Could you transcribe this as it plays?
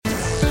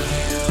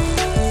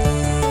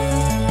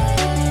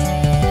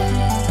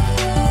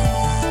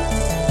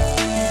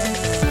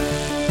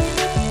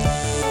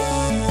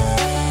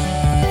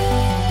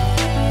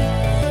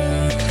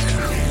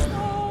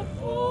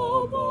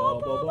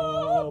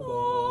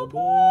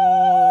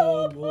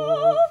Hello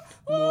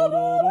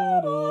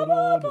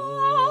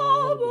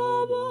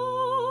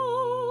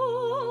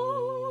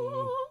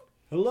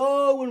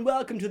and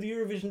welcome to the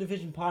Eurovision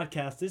Division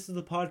podcast. This is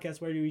the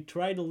podcast where we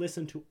try to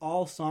listen to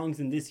all songs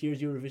in this year's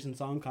Eurovision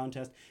Song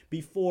Contest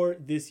before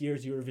this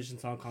year's Eurovision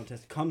Song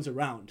Contest comes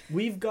around.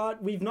 We've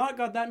not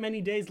got that many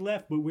days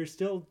left, but we're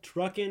still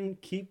trucking,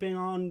 keeping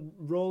on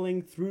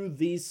rolling through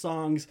these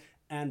songs,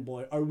 and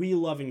boy, are we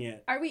loving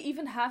it. Are we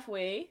even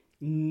halfway?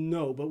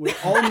 No, but we're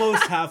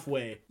almost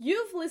halfway.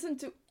 You've listened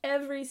to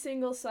every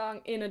single song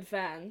in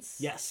advance.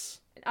 Yes.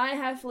 I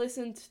have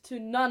listened to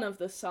none of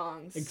the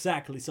songs.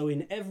 Exactly. So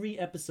in every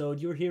episode,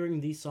 you're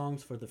hearing these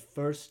songs for the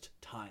first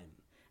time.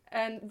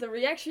 And the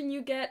reaction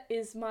you get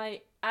is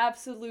my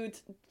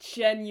absolute,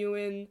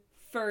 genuine,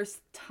 first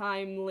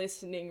time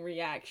listening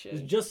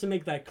reaction. Just to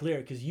make that clear,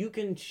 because you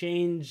can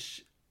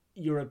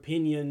your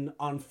opinion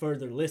on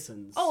further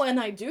listens. Oh, and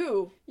I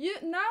do.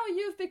 Now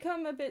you've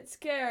become a bit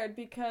scared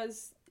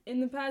because in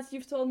the past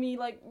you've told me,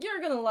 like, you're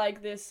gonna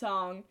like this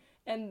song.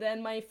 And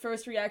then my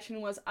first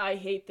reaction was, I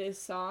hate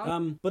this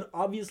song. But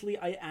obviously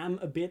I am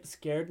a bit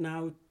scared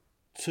now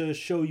to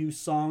show you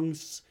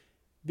songs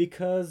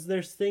because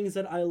there's things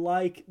that I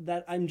like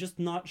that I'm just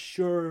not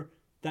sure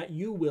that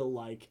you will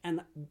like.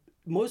 And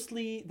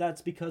mostly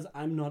that's because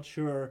I'm not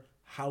sure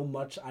how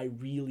much I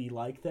really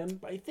like them.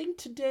 But I think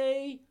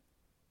today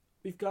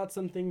we've got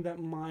something that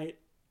might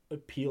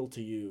appeal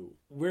to you.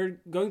 We're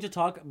going to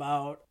talk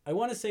about, I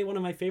want to say, one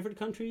of my favorite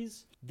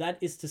countries. That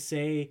is to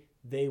say,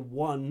 they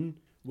won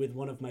with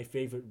one of my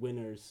favorite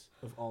winners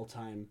of all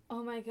time.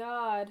 Oh my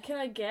god. Can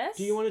I guess?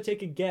 Do you want to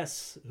take a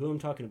guess who I'm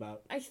talking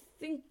about? I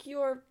think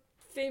your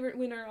favorite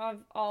winner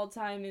of all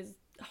time is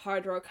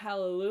Hard Rock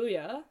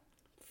Hallelujah.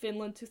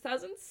 Finland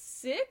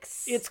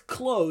 2006? It's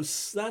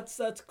close. That's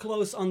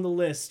close on the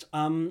list.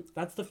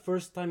 That's the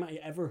first time I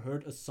ever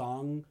heard a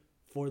song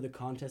for the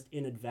contest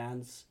in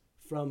advance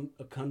from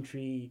a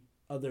country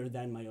other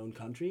than my own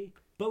country.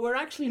 But we're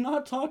actually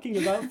not talking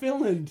about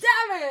Finland.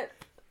 Damn it!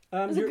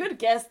 It was a good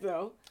guess,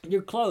 though.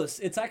 You're close.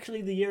 It's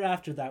actually the year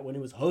after that when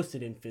it was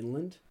hosted in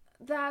Finland.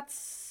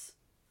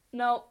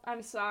 No,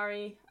 I'm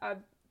sorry.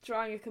 I'm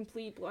drawing a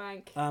complete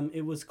blank.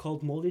 It was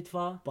called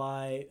Molitva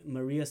by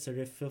Maria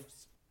Serifovic.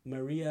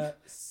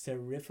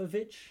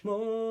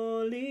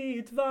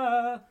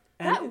 Molitva.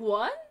 That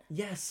won?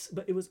 Yes,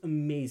 but it was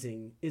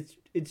amazing. It's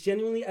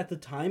genuinely, at the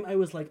time, I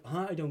was like,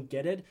 I don't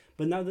get it.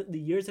 But now that the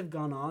years have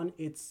gone on,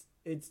 it's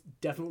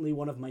definitely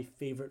one of my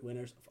favorite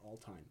winners of all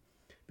time.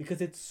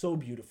 Because it's so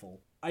beautiful.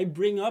 I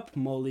bring up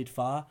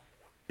Molitva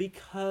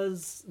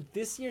because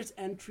this year's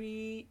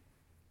entry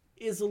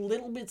is a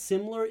little bit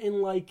similar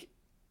in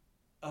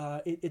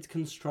its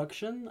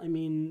construction. I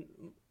mean,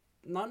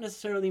 not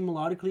necessarily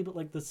melodically, but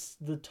like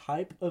the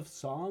type of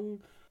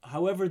song.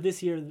 However,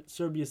 this year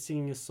Serbia is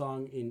singing a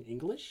song in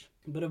English,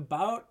 but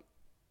about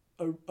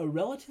a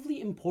relatively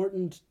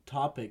important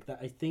topic that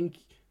I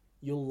think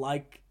you'll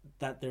like.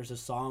 That there's a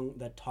song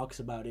that talks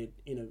about it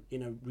in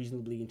a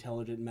reasonably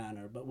intelligent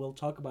manner, but we'll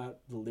talk about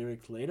the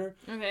lyrics later.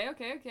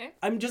 Okay.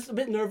 I'm just a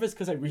bit nervous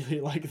because I really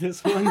like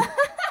this one.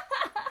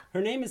 Her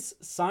name is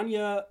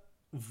Sanja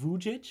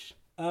Vujic,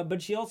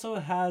 but she also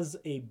has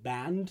a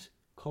band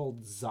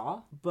called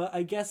Za, but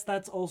I guess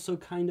that's also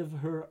kind of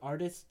her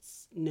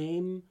artist's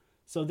name.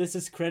 So this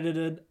is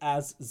credited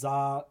as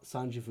Za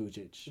Sanja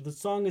Vujic. The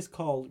song is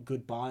called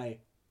Goodbye,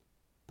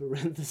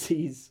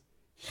 parentheses,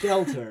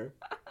 Shelter.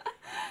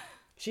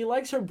 She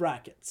likes her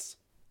brackets.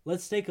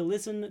 Let's take a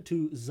listen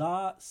to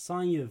Za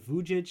Sanja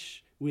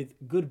Vujic with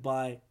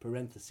Goodbye,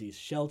 parentheses,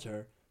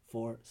 Shelter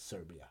for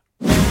Serbia.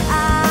 I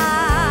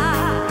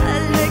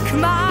lick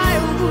my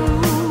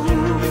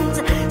wounds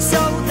so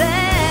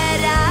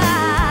that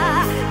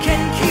I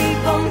can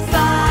keep on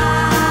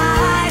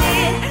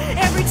fighting.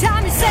 Every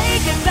time you say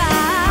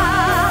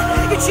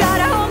goodbye, you try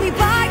to hold me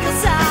by your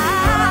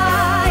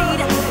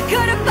side.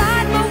 Couldn't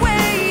find my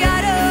way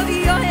out of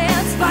your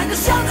hands, find the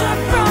shelter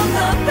from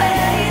the pain.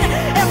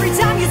 Every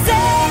time you say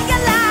your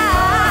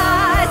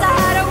lies, I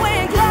hide away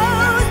and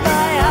close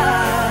my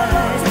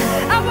eyes.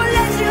 I won't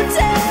let you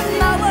tear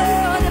my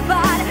world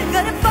apart.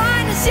 Gonna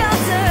find a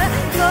shelter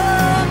for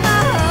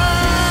my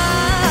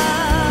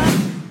heart.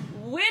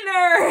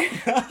 Winner!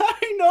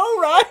 I know,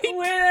 right?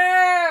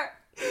 Winner!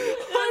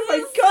 Oh my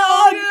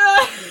god!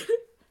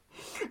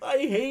 I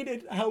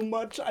hated how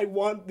much I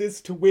want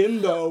this to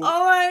win, though.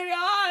 Oh my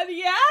god,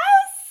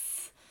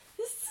 yes!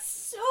 This is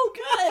so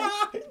good!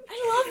 I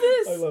love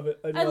this! I love it.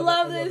 I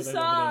love this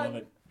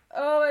song.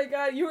 Oh my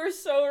god, you were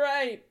so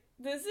right.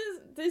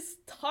 This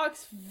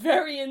talks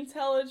very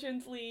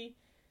intelligently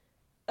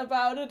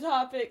about a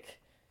topic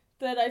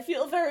that I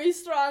feel very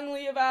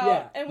strongly about.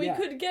 Yeah, and we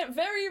could get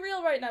very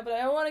real right now, but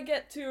I don't want to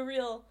get too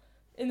real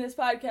in this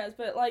podcast.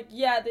 But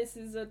this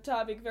is a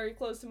topic very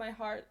close to my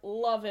heart.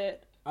 Love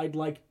it. I'd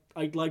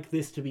like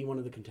this to be one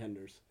of the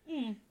contenders.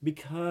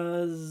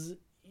 Because,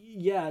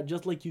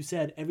 just like you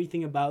said,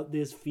 everything about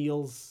this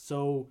feels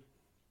so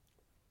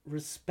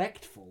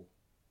respectful.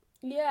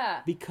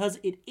 Yeah. Because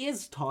it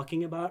is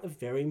talking about a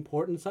very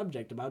important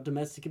subject, about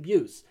domestic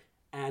abuse.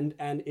 and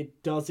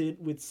it does it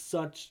with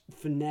such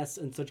finesse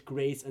and such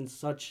grace and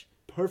such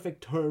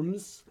perfect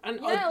terms. And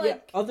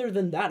other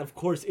than that, of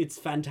course, it's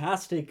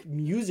fantastic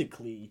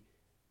musically.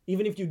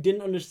 Even if you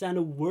didn't understand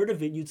a word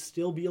of it, you'd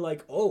still be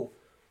like, oh,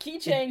 key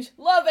change,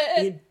 love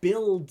it. It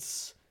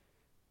builds.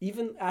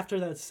 Even after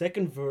that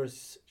second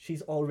verse,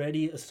 she's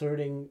already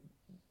asserting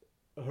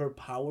her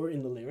power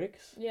in the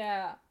lyrics.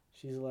 Yeah.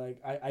 She's like,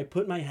 I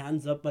put my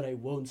hands up, but I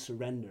won't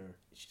surrender.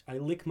 I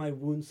lick my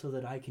wounds so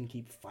that I can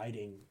keep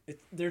fighting.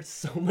 There's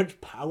so much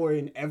power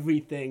in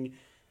everything.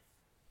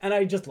 And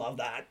I just love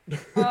that.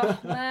 Oh,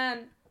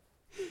 man.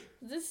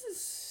 This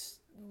is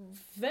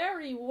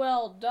very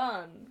well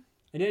done.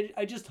 And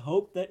I just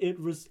hope that it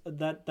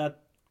that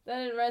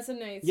it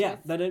resonates. Yeah,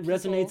 with that it people.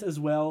 resonates as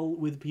well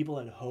with people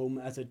at home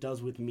as it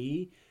does with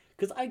me.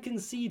 Because I can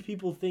see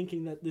people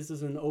thinking that this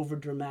is an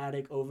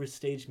overdramatic,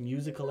 overstaged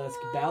musical-esque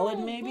ballad,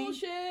 maybe.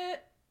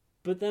 Bullshit.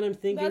 But then I'm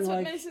thinking, that's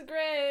like... what makes it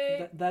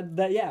great.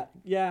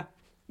 Yeah.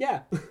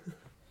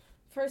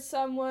 For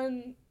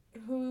someone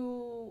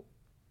who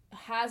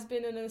has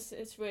been in a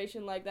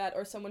situation like that,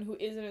 or someone who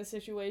is in a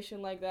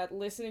situation like that,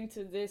 listening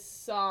to this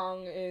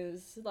song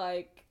is,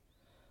 like...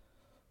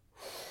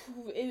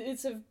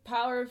 It's a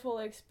powerful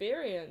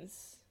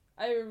experience.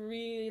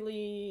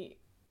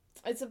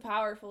 It's a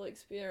powerful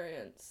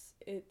experience.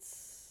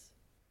 It's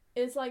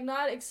like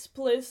not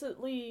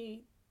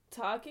explicitly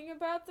talking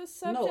about the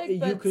subject.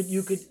 No, but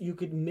you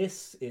could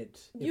miss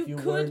it if you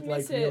weren't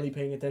like really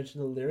paying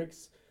attention to the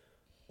lyrics,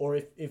 or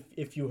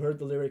if you heard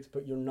the lyrics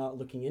but you're not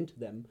looking into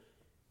them.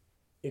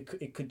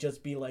 It could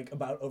just be like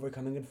about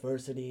overcoming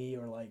adversity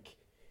or like,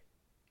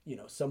 you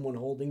know, someone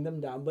holding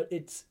them down. But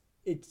it's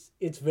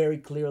very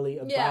clearly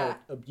about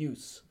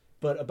abuse,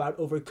 but about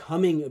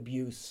overcoming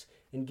abuse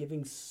and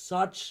giving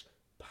such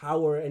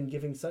power and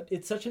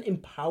it's such an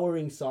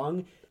empowering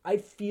song. I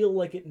feel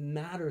like it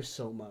matters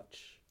so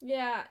much.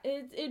 Yeah,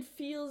 it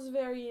feels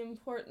very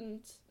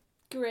important.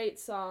 Great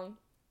song.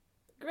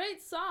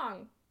 Great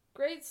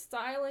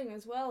styling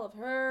as well of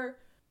her.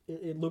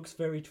 It looks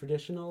very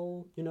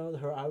traditional, you know,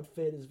 her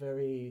outfit is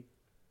very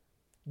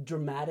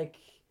dramatic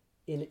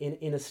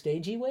in a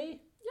stagey way.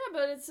 Yeah,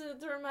 but it's a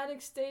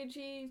dramatic,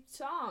 stagey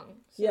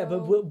song. So yeah,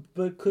 but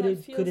could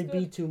it be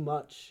good. too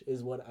much?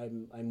 Is what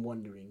I'm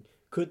wondering.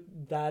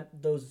 Could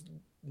those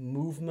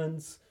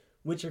movements,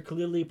 which are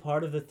clearly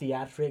part of the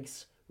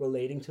theatrics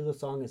relating to the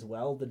song as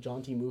well, the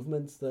jaunty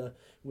movements, the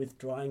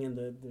withdrawing and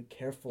the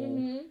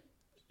careful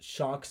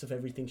shocks of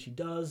everything she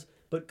does,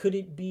 but could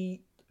it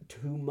be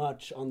too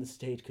much on the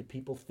stage? Could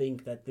people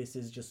think that this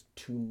is just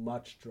too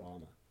much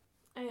drama?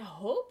 I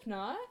hope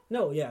not.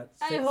 No, yeah.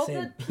 I hope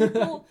that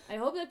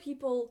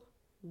people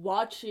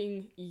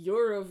watching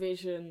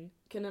Eurovision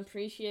can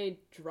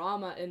appreciate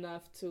drama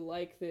enough to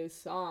like this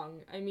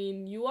song. I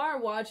mean, you are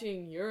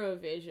watching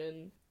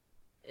Eurovision.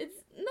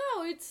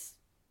 It's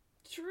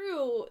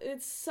true.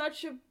 It's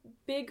such a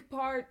big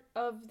part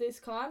of this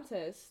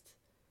contest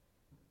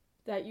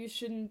that you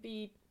shouldn't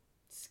be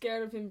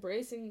scared of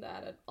embracing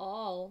that at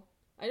all.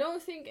 I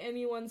don't think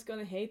anyone's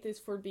gonna hate this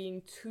for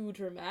being too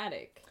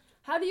dramatic.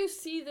 How do you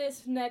see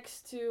this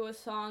next to a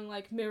song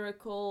like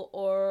Miracle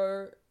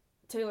or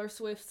Taylor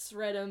Swift's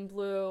Red and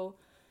Blue?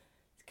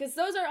 Because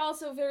those are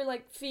also very,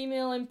 like,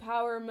 female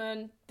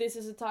empowerment. This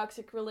is a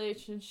toxic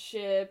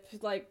relationship.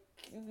 Like,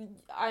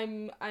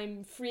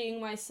 I'm freeing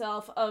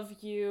myself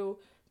of you.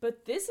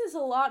 But this is a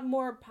lot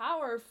more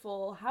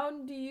powerful. How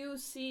do you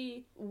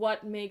see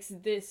what makes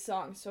this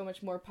song so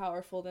much more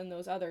powerful than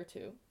those other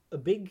two? A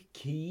big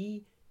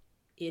key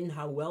in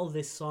how well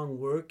this song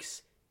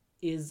works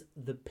is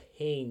the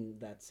pain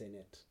that's in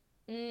it.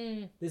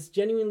 This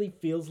genuinely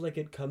feels like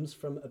it comes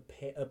from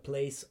a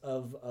place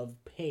of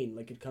pain,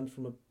 like it comes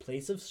from a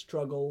place of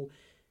struggle,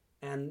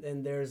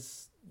 and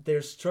there's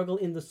struggle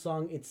in the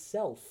song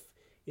itself.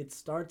 It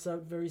starts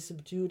out very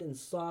subdued and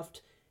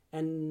soft,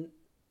 and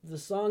the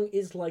song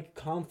is like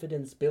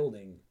confidence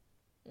building.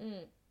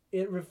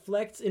 It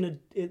reflects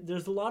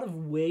there's a lot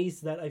of ways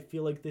that I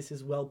feel like this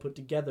is well put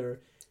together,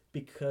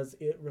 because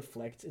it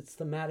reflects its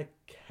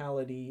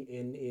thematicality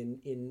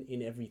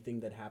in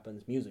everything that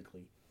happens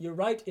musically. You're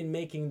right in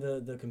making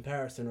the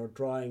comparison, or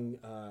drawing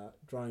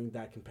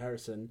that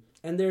comparison.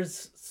 And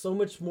there's so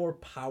much more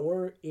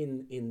power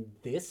in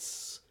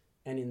this,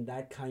 and in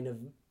that kind of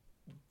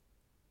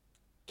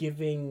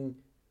giving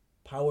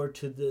power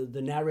to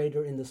the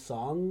narrator in the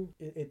song.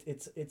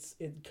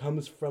 It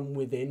comes from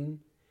within.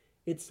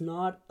 It's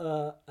not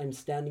a "I'm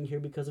standing here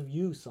because of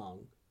you"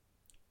 song.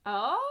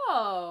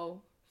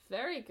 Oh,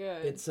 very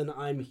good. It's an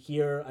 "I'm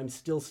here, I'm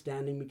still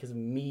standing because of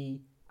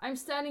me. I'm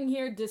standing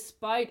here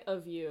despite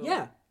of you."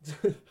 Yeah.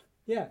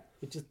 Yeah.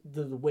 It's just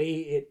the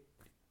way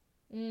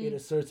it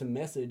asserts a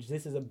message.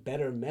 This is a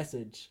better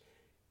message,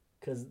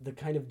 because the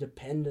kind of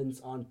dependence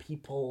on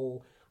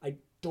people, I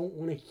don't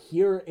want to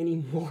hear any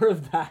more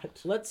of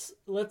that.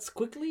 Let's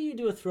quickly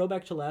do a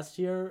throwback to last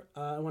year.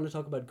 I want to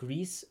talk about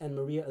Greece and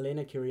Maria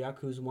Elena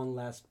Kyriakou One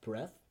Last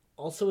Breath.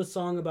 Also a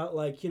song about,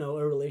 like, you know,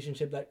 a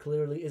relationship that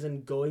clearly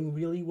isn't going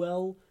really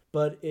well,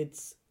 but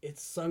it's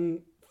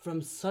sung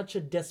from such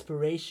a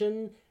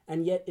desperation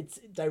and yet it's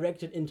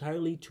directed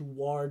entirely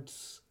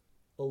towards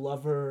a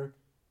lover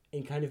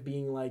and kind of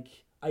being like,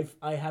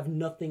 I have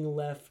nothing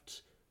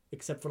left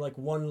except for like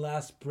one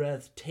last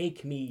breath,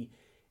 take me.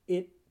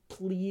 It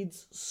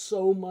pleads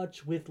so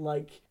much with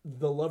like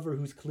the lover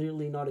who's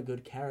clearly not a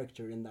good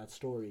character in that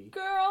story.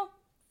 Girl,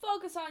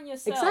 focus on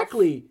yourself.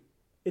 Exactly.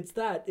 It's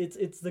that.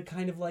 It's the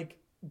kind of like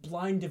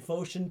blind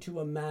devotion to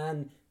a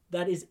man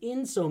that is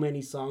in so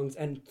many songs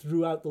and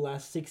throughout the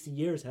last 60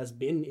 years has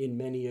been in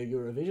many a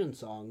Eurovision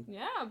song.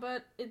 Yeah,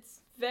 but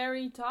it's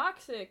very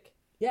toxic.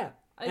 Yeah.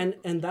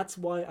 And that's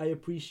why I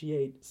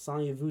appreciate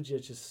Sanja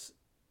Vujicic's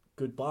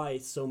Goodbye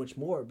so much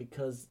more,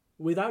 because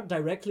without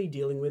directly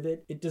dealing with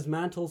it, it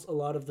dismantles a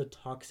lot of the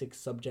toxic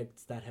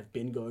subjects that have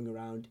been going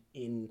around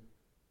in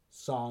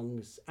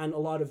songs and a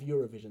lot of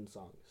Eurovision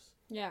songs.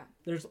 Yeah.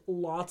 There's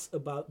lots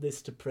about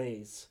this to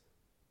praise.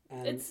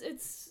 And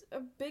it's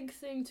a big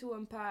thing to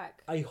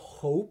unpack. I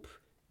hope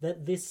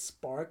that this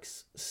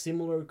sparks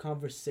similar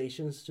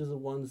conversations to the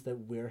ones that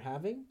we're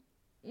having.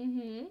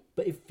 Mm-hmm.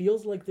 But it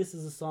feels like this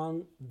is a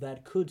song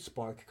that could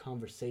spark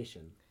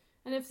conversation.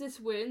 And if this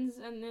wins,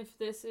 and if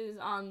this is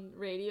on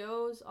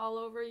radios all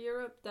over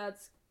Europe, that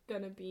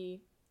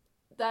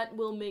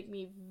will make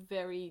me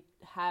very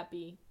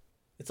happy.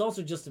 It's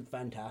also just a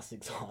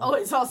fantastic song. Oh,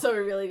 it's also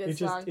a really good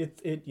song.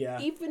 Yeah.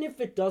 Even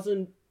if it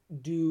doesn't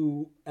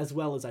do as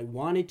well as I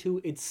want it to,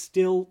 it's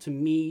still, to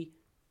me,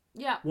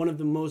 one of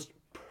the most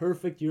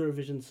perfect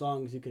Eurovision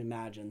songs you can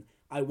imagine.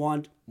 I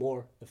want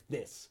more of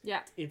this.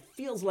 Yeah. It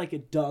feels like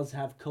it does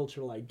have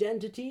cultural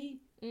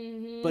identity,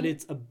 but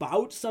it's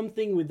about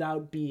something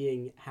without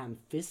being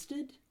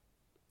ham-fisted.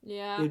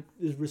 Yeah. It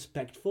is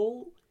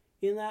respectful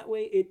in that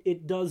way.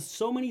 It does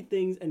so many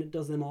things, and it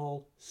does them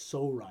all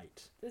so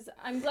right.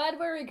 I'm glad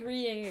we're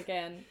agreeing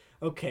again.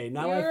 Okay,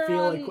 now I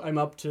feel like I'm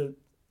up to,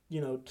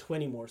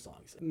 20 more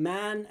songs.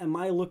 Man, am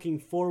I looking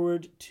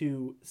forward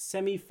to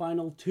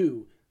semi-final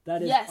 2.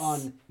 That is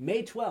on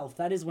May 12th.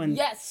 That is when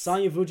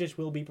Sanja Vujic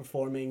will be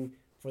performing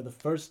for the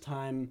first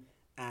time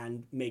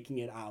and making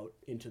it out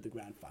into the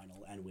grand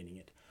final and winning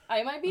it.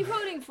 I might be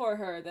voting for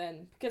her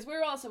then, because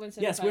we're also in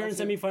semi-final 2. Yes, we're in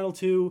semi-final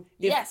 2.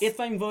 Yes. If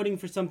I'm voting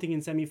for something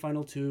in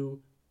semi-final 2,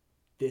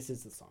 this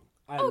is the song.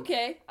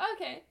 Okay,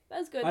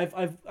 that's good.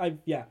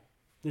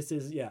 This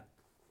is,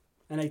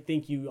 and I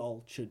think you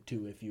all should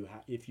too if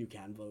you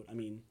can vote. I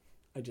mean,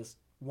 I just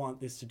want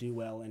this to do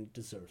well, and it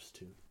deserves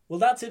to. Well,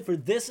 that's it for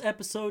this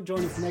episode.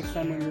 Join us next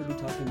time when we'll be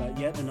talking about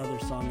yet another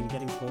song and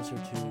getting closer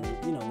to,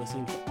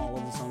 listening to all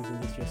of the songs in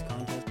this year's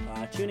contest.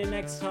 Tune in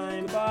next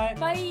time. Bye.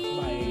 Bye.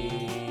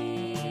 Bye.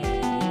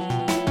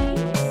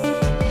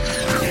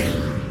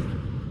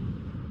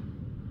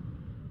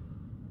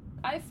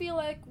 I feel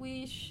like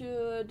we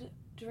should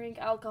drink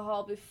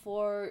alcohol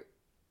before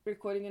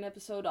recording an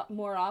episode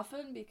more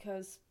often,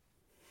 because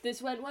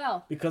this went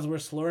well. Because we're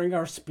slurring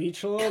our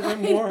speech a little bit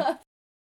more?